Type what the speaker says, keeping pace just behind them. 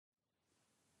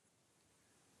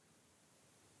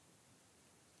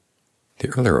The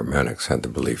early Romantics had the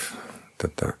belief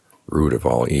that the root of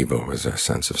all evil was a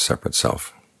sense of separate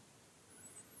self.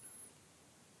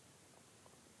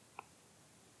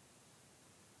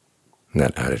 And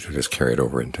that attitude is carried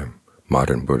over into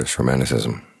modern Buddhist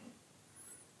Romanticism,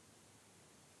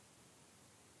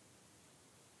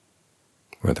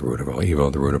 where the root of all evil,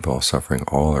 the root of all suffering,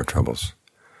 all our troubles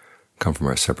come from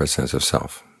our separate sense of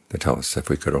self. They tell us if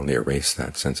we could only erase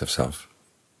that sense of self,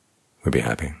 we'd be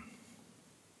happy.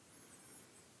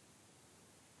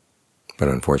 But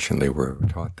unfortunately, we're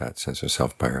taught that sense of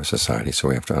self by our society, so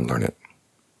we have to unlearn it.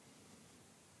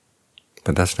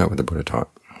 But that's not what the Buddha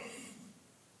taught.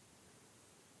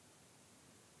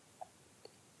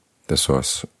 The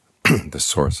source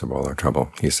of all our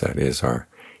trouble, he said, is our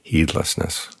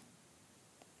heedlessness,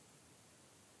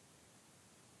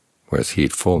 whereas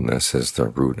heedfulness is the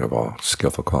root of all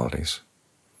skillful qualities.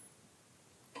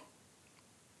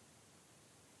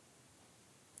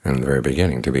 And in the very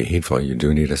beginning, to be heedful, you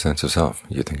do need a sense of self.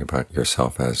 You think about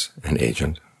yourself as an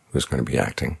agent who's going to be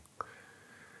acting,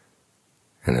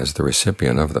 and as the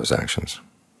recipient of those actions,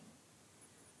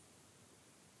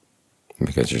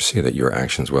 because you see that your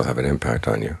actions will have an impact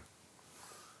on you,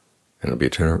 and it'll be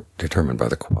determined by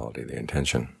the quality of the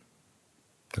intention,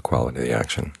 the quality of the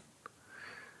action.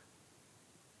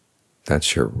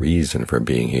 That's your reason for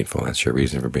being heedful. That's your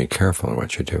reason for being careful in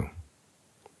what you do.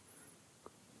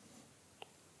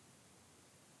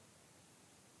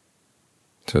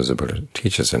 So as the Buddha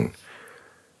teaches in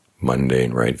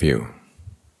mundane right view,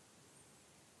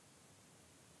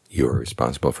 you are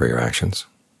responsible for your actions.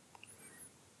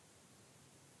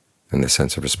 And the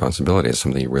sense of responsibility is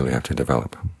something you really have to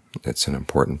develop. It's an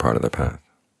important part of the path.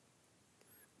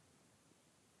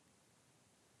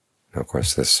 Now, of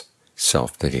course, this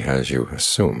self that he has you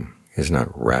assume is not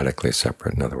radically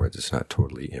separate. In other words, it's not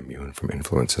totally immune from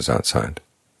influences outside.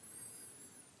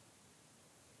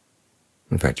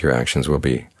 In fact, your actions will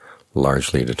be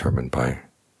largely determined by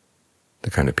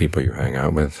the kind of people you hang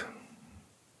out with,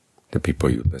 the people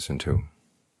you listen to.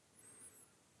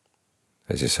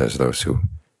 As he says, those who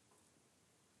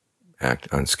act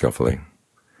unskillfully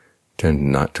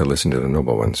tend not to listen to the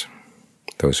noble ones.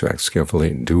 Those who act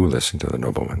skillfully do listen to the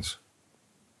noble ones.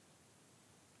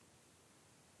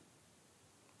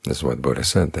 This is what the Buddha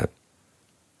said, that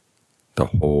the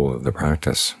whole of the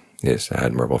practice is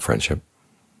admirable friendship.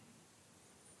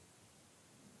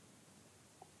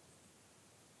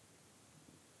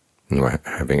 And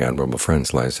having admirable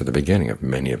friends lies at the beginning of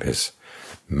many of his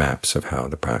maps of how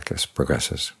the practice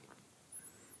progresses.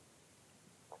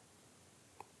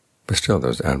 But still,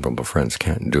 those admirable friends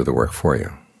can't do the work for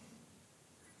you.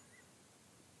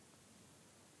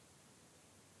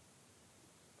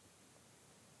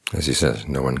 As he says,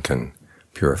 no one can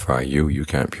purify you. You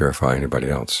can't purify anybody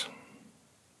else.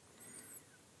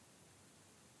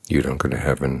 You don't go to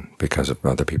heaven because of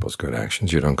other people's good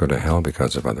actions. You don't go to hell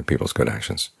because of other people's good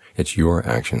actions. It's your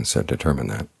actions that determine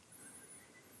that.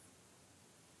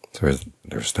 So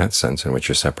there's that sense in which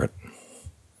you're separate.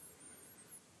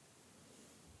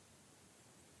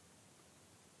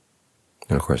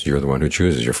 And of course, you're the one who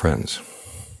chooses your friends.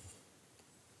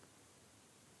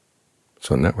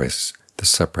 So in that way, the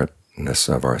separateness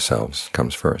of ourselves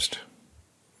comes first.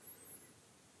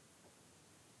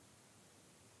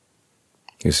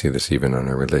 You see this even in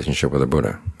our relationship with the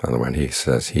Buddha. On the one, he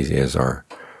says he is our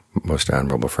most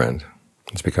admirable friend.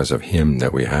 It's because of him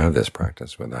that we have this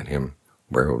practice. Without him,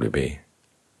 where would we be?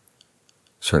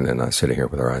 Certainly not sitting here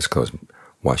with our eyes closed,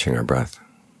 watching our breath.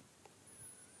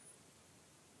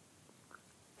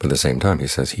 But at the same time, he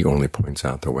says he only points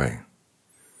out the way.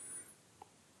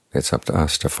 It's up to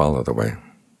us to follow the way.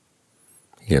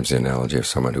 He gives the analogy of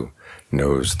someone who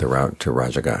knows the route to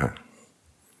Rajagaha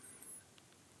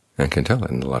and can tell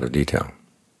it in a lot of detail.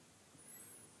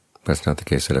 But it's not the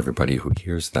case that everybody who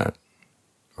hears that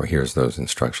or hears those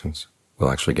instructions will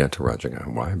actually get to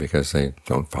Rajagaha. Why? Because they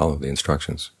don't follow the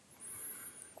instructions.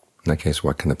 In that case,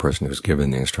 what can the person who's given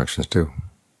the instructions do?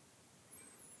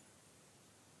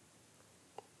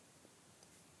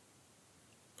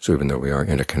 So even though we are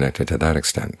interconnected to that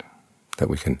extent, that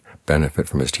we can benefit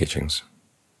from his teachings,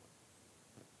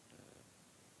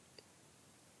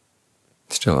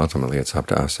 still ultimately it's up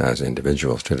to us as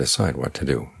individuals to decide what to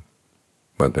do,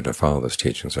 whether to follow those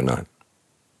teachings or not.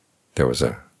 There was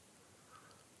a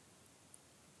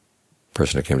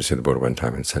person who came to see the Buddha one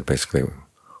time and said basically,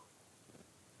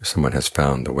 if someone has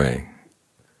found the way,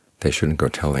 they shouldn't go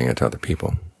telling it to other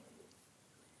people,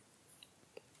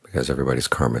 because everybody's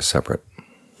karma is separate.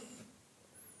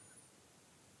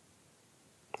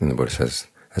 And the Buddha says,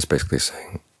 that's basically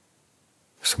saying,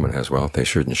 if someone has wealth, they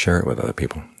shouldn't share it with other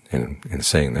people. And in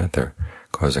saying that, they're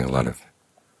causing a lot of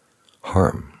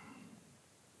harm.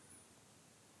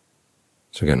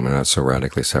 So again, we're not so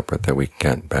radically separate that we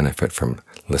can't benefit from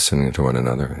listening to one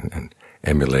another and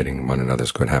emulating one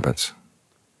another's good habits.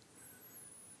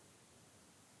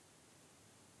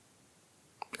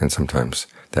 And sometimes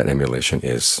that emulation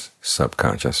is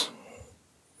subconscious.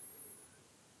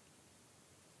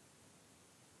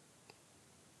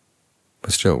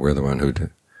 But still, we're the one who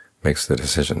makes the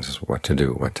decisions, what to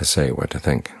do, what to say, what to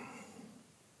think.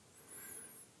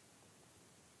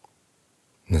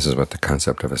 And this is what the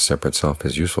concept of a separate self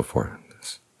is useful for,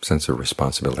 this sense of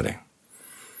responsibility,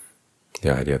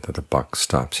 the idea that the buck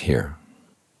stops here.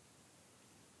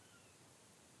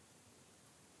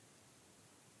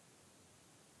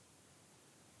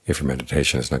 If your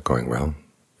meditation is not going well,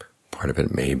 part of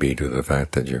it may be due to the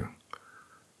fact that you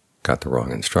got the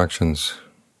wrong instructions,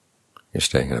 you're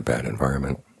staying in a bad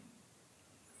environment.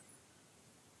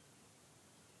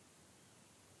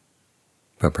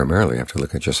 But primarily you have to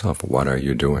look at yourself. What are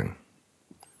you doing?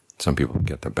 Some people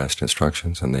get the best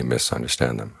instructions and they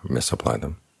misunderstand them, misapply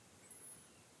them.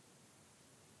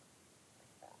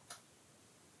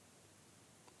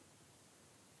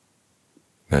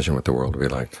 Imagine what the world would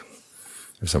be like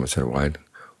if someone said,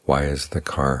 why is the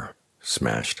car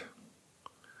smashed?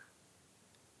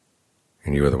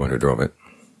 And you were the one who drove it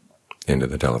into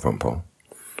the telephone pole.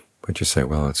 But you say,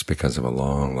 well, it's because of a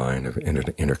long line of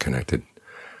interconnected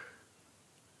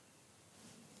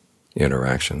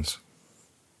interactions.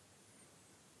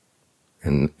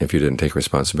 And if you didn't take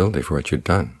responsibility for what you'd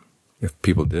done, if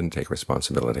people didn't take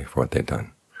responsibility for what they'd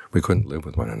done, we couldn't live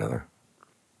with one another.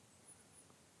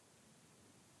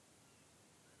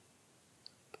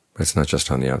 But it's not just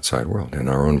on the outside world. In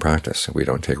our own practice, if we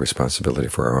don't take responsibility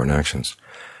for our own actions,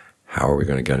 how are we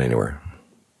going to get anywhere?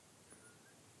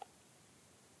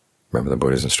 Remember the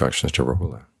Buddha's instructions to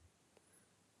Rahula.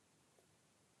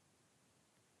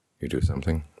 You do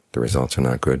something, the results are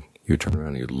not good, you turn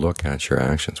around and you look at your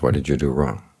actions. What did you do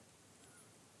wrong?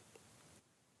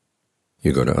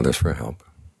 You go to others for help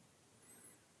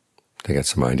to get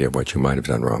some idea of what you might have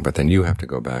done wrong, but then you have to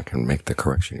go back and make the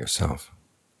correction yourself.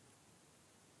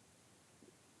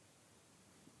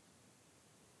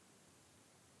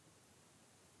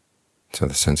 So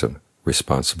the sense of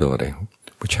responsibility,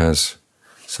 which has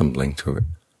some link to it,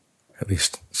 at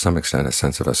least some extent a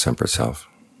sense of a separate self,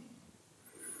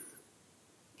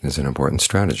 is an important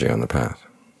strategy on the path.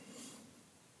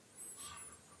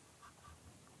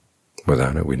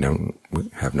 Without it, we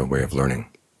have no way of learning.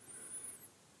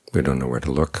 We don't know where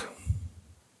to look.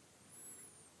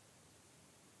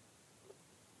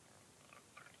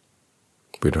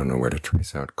 We don't know where to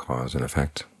trace out cause and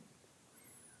effect.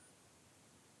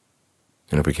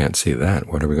 And if we can't see that,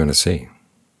 what are we going to see?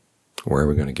 Where are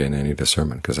we going to gain any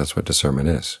discernment? Because that's what discernment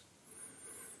is.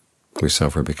 We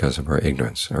suffer because of our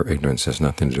ignorance. Our ignorance has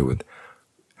nothing to do with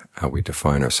how we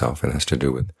define ourselves. It has to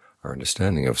do with our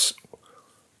understanding of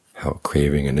how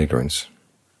craving and ignorance,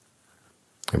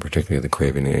 and particularly the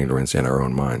craving and ignorance in our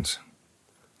own minds,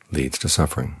 leads to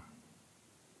suffering.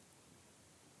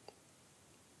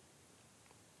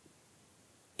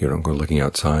 You don't go looking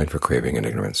outside for craving and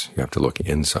ignorance. You have to look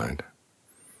inside.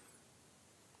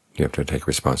 You have to take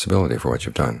responsibility for what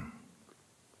you've done.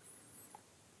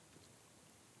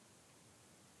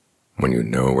 When you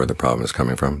know where the problem is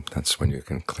coming from, that's when you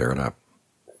can clear it up.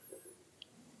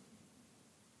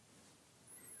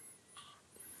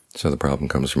 So the problem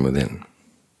comes from within.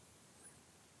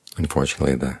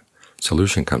 Unfortunately, the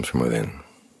solution comes from within.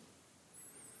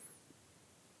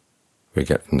 We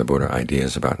get from the Buddha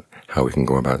ideas about how we can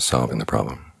go about solving the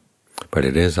problem. But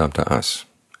it is up to us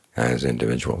as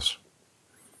individuals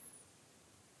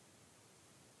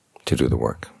to do the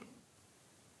work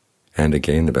and to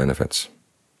gain the benefits.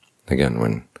 Again,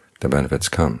 when the benefits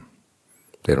come,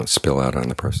 they don't spill out on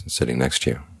the person sitting next to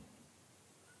you.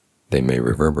 They may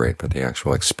reverberate, but the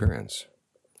actual experience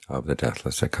of the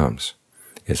deathless that comes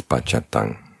is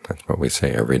paccattāṃ. That's what we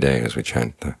say every day as we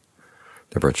chant the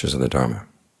virtues of the Dhamma.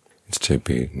 It's to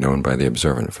be known by the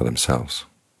observant for themselves.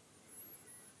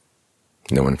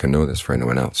 No one can know this for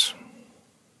anyone else.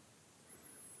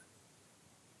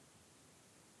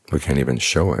 We can't even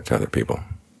show it to other people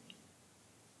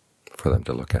for them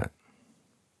to look at.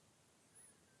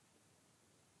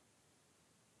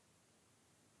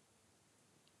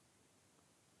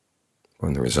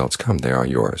 When the results come, they are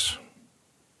yours.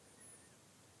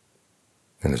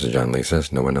 And as John Lee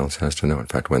says, no one else has to know. In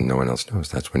fact, when no one else knows,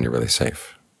 that's when you're really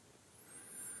safe.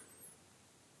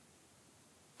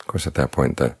 Of course, at that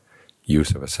point, the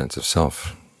use of a sense of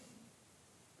self,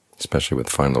 especially with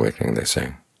final awakening, they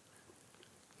say,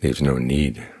 leaves no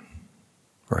need,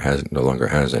 or no longer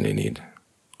has any need.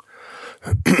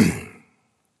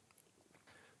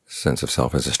 sense of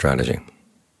self as a strategy.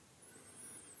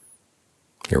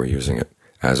 Here we're using it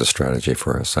as a strategy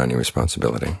for assigning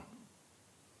responsibility,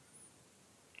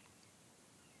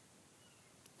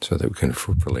 so that we can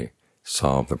fruitfully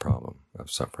solve the problem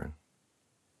of suffering.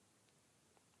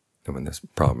 And when this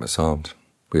problem is solved,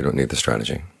 we don't need the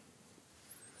strategy.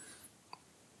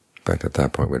 In fact, at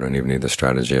that point, we don't even need the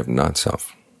strategy of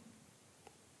not-self.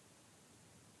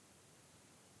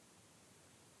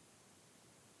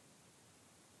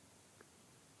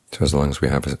 So as long as we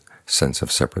have a sense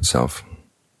of separate self,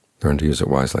 learn to use it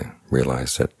wisely.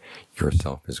 Realize that your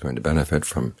self is going to benefit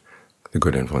from the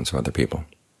good influence of other people.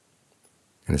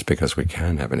 And it's because we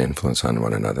can have an influence on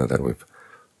one another that we've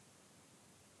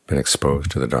been exposed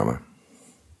to the Dhamma.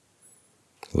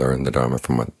 Learn the Dhamma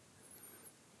from what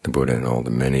the Buddha and all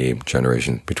the many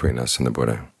generations between us and the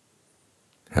Buddha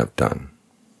have done.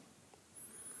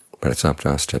 But it's up to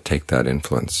us to take that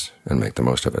influence and make the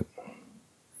most of it.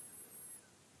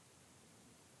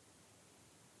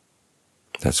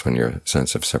 That's when your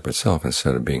sense of separate self,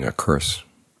 instead of being a curse,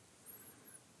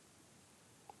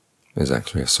 is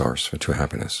actually a source for true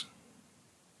happiness.